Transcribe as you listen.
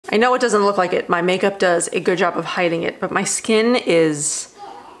I know it doesn't look like it. My makeup does a good job of hiding it, but my skin is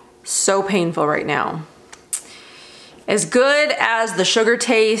so painful right now. As good as the sugar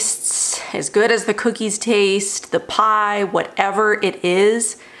tastes, as good as the cookies taste, the pie, whatever it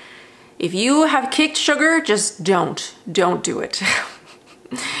is, if you have kicked sugar, just don't do it.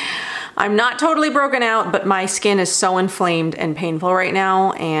 I'm not totally broken out, but my skin is so inflamed and painful right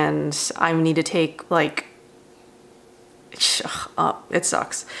now, and I need to take like, it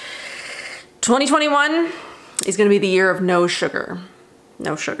sucks. 2021 is gonna be the year of no sugar.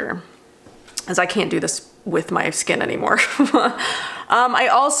 No sugar. As I can't do this with my skin anymore. I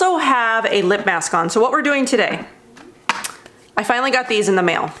also have a lip mask on. So what we're doing today, I finally got these in the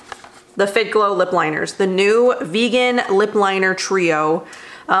mail. The Fitglow lip liners, the new vegan lip liner trio.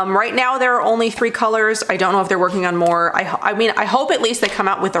 Right now there are only 3 colors. I don't know if they're working on more. I mean, I hope at least they come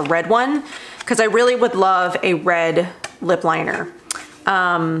out with a red one, because I really would love a red lip liner.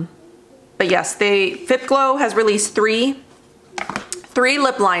 But yes, Fitglow has released 3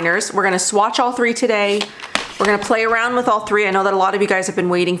 lip liners. We're gonna swatch all 3 today. We're gonna play around with all 3. I know that a lot of you guys have been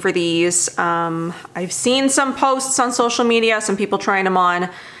waiting for these. I've seen some posts on social media, some people trying them on.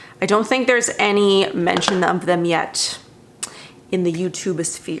 I don't think there's any mention of them yet in the YouTube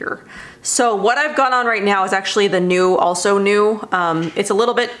sphere. So what I've got on right now is actually the new, also new. It's a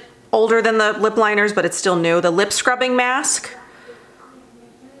little bit older than the lip liners, but it's still new. The lip scrubbing mask.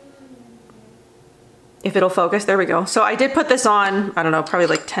 If it'll focus, there we go. So I did put this on, I don't know, probably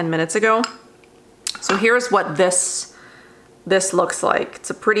like 10 minutes ago. So here's what this looks like. It's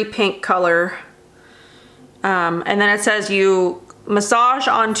a pretty pink color. And then it says you massage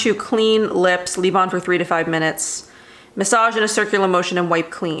onto clean lips, leave on for 3 to 5 minutes. Massage in a circular motion and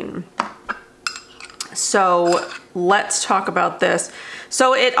wipe clean. So let's talk about this.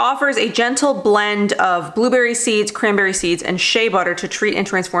 So it offers a gentle blend of blueberry seeds, cranberry seeds, and shea butter to treat and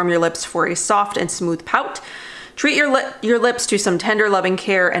transform your lips for a soft and smooth pout. Treat your lips to some tender, loving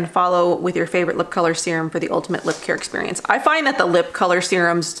care and follow with your favorite lip color serum for the ultimate lip care experience. I find that the lip color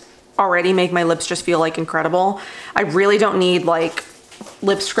serums already make my lips just feel like incredible. I really don't need like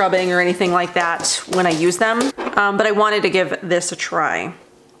lip scrubbing or anything like that when I use them, but I wanted to give this a try.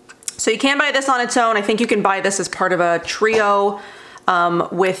 So you can buy this on its own. I think you can buy this as part of a trio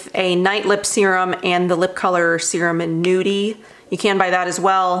with a night lip serum and the lip color serum in Nudie. You can buy that as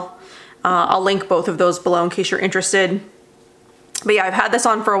well. I'll link both of those below in case you're interested. But yeah, I've had this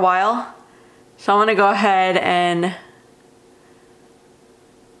on for a while. So I'm gonna go ahead and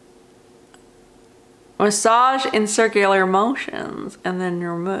massage in circular motions and then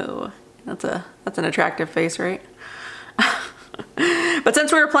remove. That's an attractive face, right? But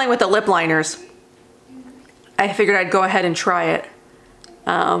since we were playing with the lip liners, I figured I'd go ahead and try it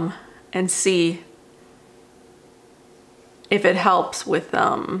and see if it helps with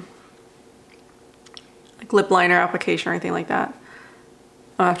like lip liner application or anything like that.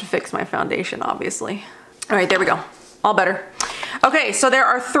 I'll have to fix my foundation, obviously. All right, there we go. All better. Okay, so there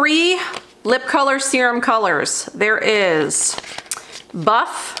are 3 lip color serum colors. There is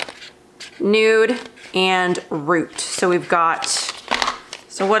Buff, Nude, and Root. So we've got,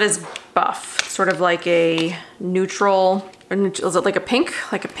 so what is Buff? Sort of like a neutral, or is it like a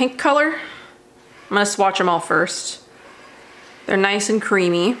pink color? I'm gonna swatch them all first. They're nice and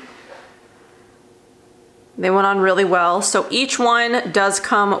creamy. They went on really well. So each one does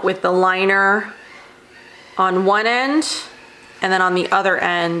come with the liner on one end, and then on the other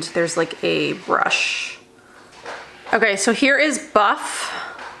end, there's like a brush. Okay, so here is Buff,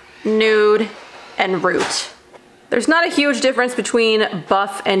 Nude, and Root. There's not a huge difference between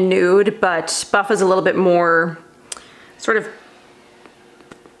Buff and Nude, but Buff is a little bit more sort of,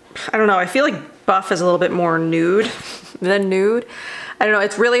 I don't know, I feel like Buff is a little bit more nude than Nude. I don't know,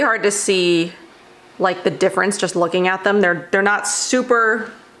 it's really hard to see like the difference just looking at them. They're not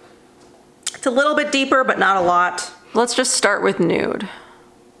super, it's a little bit deeper, but not a lot. Let's just start with Nude.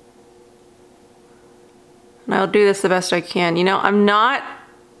 And I'll do this the best I can. You know,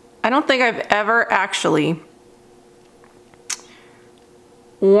 I don't think I've ever actually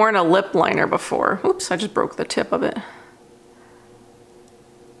worn a lip liner before. Oops, I just broke the tip of it.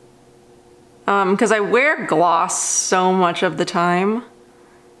 Because I wear gloss so much of the time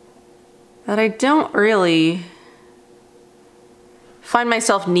that I don't really find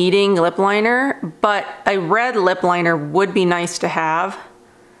myself needing lip liner, but a red lip liner would be nice to have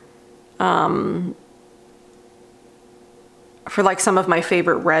for like some of my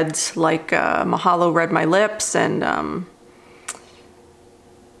favorite reds, like Mahalo Red My Lips, and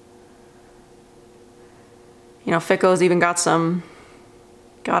you know, Ficko's even got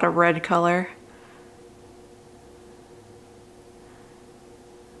a red color.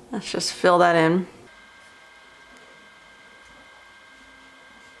 Let's just fill that in.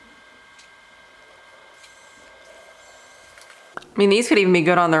 I mean, these could even be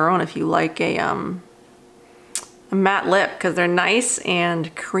good on their own if you like a matte lip, because they're nice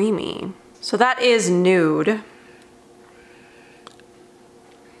and creamy. So that is nude.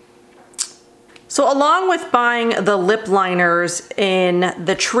 So along with buying the lip liners in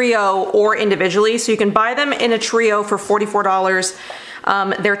the trio or individually, so you can buy them in a trio for $44.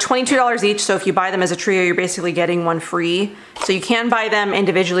 They're $22 each, so if you buy them as a trio, you're basically getting one free. So you can buy them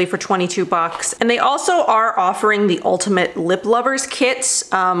individually for 22 bucks. And they also are offering the Ultimate Lip Lovers kits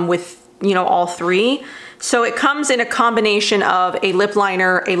with, you know, all three. So it comes in a combination of a lip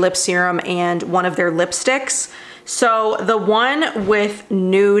liner, a lip serum, and one of their lipsticks. So the one with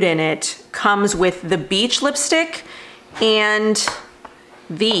nude in it comes with the Beach lipstick and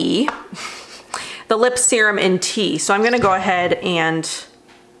the lip serum in tea. So I'm gonna go ahead and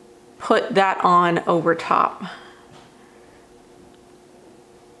put that on over top.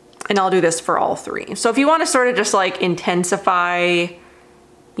 And I'll do this for all three. So if you wanna sort of just like intensify,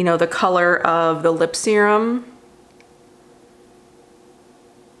 you know, the color of the lip serum,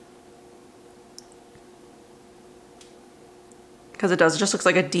 because it just looks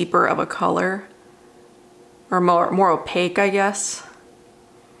like a deeper of a color, or more opaque, I guess.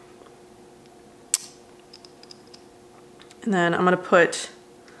 And then I'm gonna put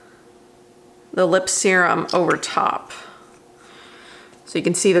the lip serum over top so you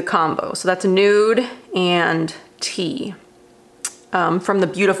can see the combo. So that's nude and tea from the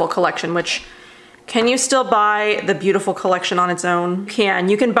Beautiful collection, which, can you still buy the Beautiful collection on its own?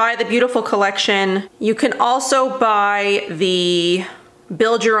 You can buy the Beautiful collection. You can also buy the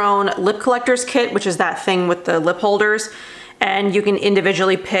Build Your Own Lip Collectors Kit, which is that thing with the lip holders. And you can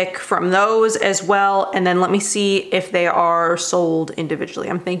individually pick from those as well. And then let me see if they are sold individually.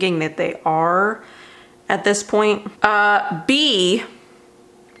 I'm thinking that they are at this point. B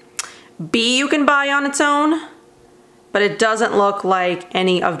you can buy on its own, but it doesn't look like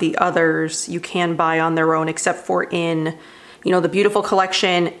any of the others you can buy on their own, except for in, you know, the Beautiful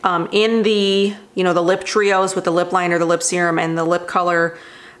collection, in the, you know, the lip trios with the lip liner, the lip serum, and the lip color,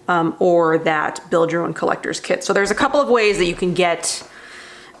 or that Build Your Own Collector's Kit. So there's a couple of ways that you can get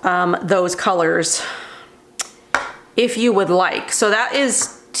those colors if you would like. So that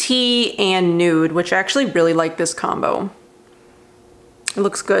is tea and nude, which I actually really like this combo. It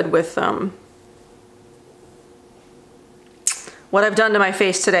looks good with what I've done to my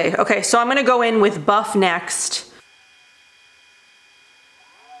face today. Okay, so I'm gonna go in with Buff next.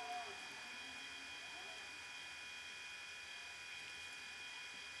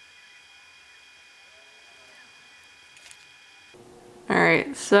 All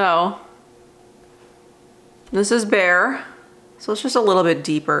right, so this is Bare, so it's just a little bit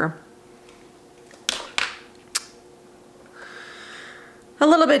deeper. A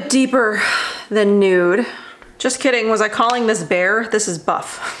little bit deeper than nude. Just kidding, was I calling this Bare? This is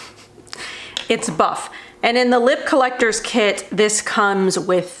Buff. It's Buff. And in the Lip Collector's Kit, this comes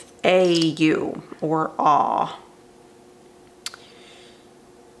with AU, or AW,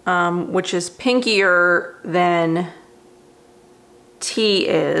 which is pinkier than tea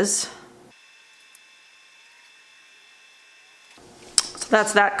is. So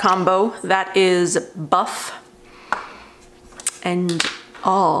that's that combo. That is Buff and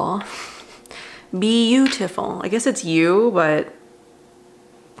Aw. Beautiful. I guess it's you, but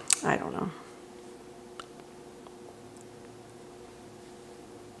I don't know.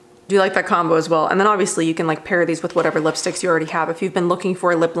 Do you like that combo as well? And then obviously you can like pair these with whatever lipsticks you already have if you've been looking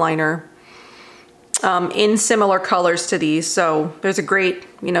for a lip liner in similar colors to these. So there's a great,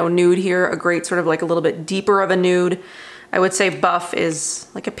 you know, nude here, a great sort of like a little bit deeper of a nude. I would say Buff is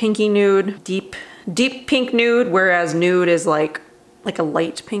like a pinky nude, deep pink nude, whereas nude is like a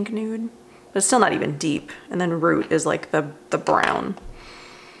light pink nude, but it's still not even deep. And then Root is like the brown.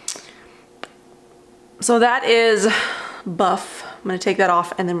 So that is Buff. I'm gonna take that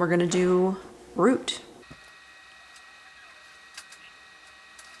off and then we're gonna do Root.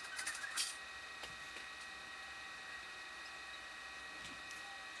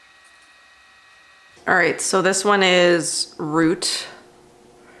 All right, so this one is Root.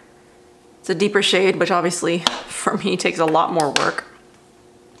 It's a deeper shade, which obviously for me takes a lot more work.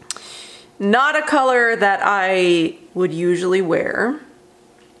 Not a color that I would usually wear.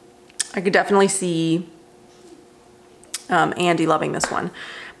 I could definitely see Andy loving this one.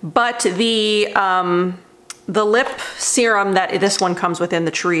 But the lip serum that this one comes with in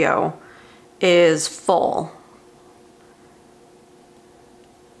the trio is full.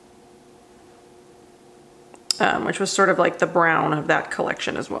 which was sort of like the brown of that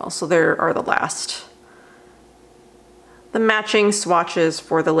collection as well. So there are the last. The matching swatches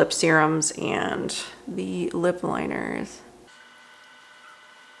for the lip serums and the lip liners.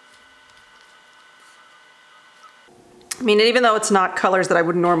 I mean, even though it's not colors that I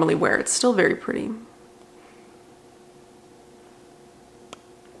would normally wear, it's still very pretty.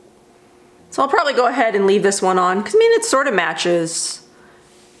 So I'll probably go ahead and leave this one on because I mean, it sort of matches.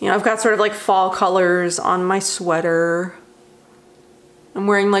 You know, I've got sort of like fall colors on my sweater. I'm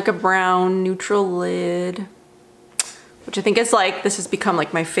wearing like a brown neutral lid, which I think is like, this has become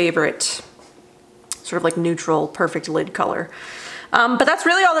like my favorite sort of like neutral perfect lid color. But that's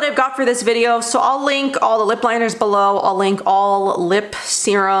really all that I've got for this video. So I'll link all the lip liners below. I'll link all lip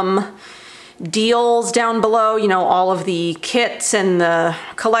serum deals down below, you know, all of the kits and the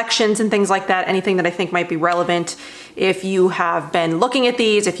collections and things like that, anything that I think might be relevant. If you have been looking at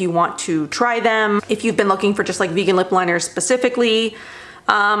these, if you want to try them, if you've been looking for just like vegan lip liners specifically,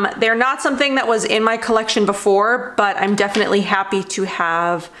 they're not something that was in my collection before, but I'm definitely happy to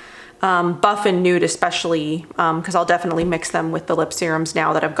have buff and nude especially, because I'll definitely mix them with the lip serums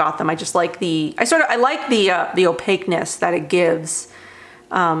now that I've got them. I just like the, I like the opaqueness that it gives,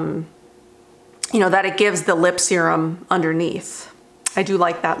 you know, that it gives the lip serum underneath. I do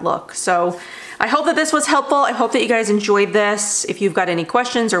like that look. So I hope that this was helpful. I hope that you guys enjoyed this. If you've got any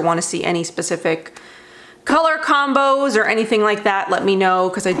questions or want to see any specific color combos or anything like that, let me know,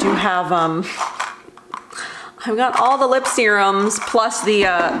 because I do have, I've got all the lip serums plus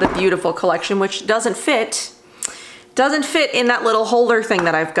the beautiful collection, which doesn't fit in that little holder thing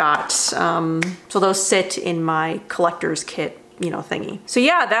that I've got. So those sit in my collector's kit, you know, thingy. So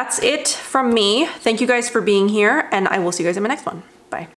yeah, that's it from me. Thank you guys for being here, and I will see you guys in my next one.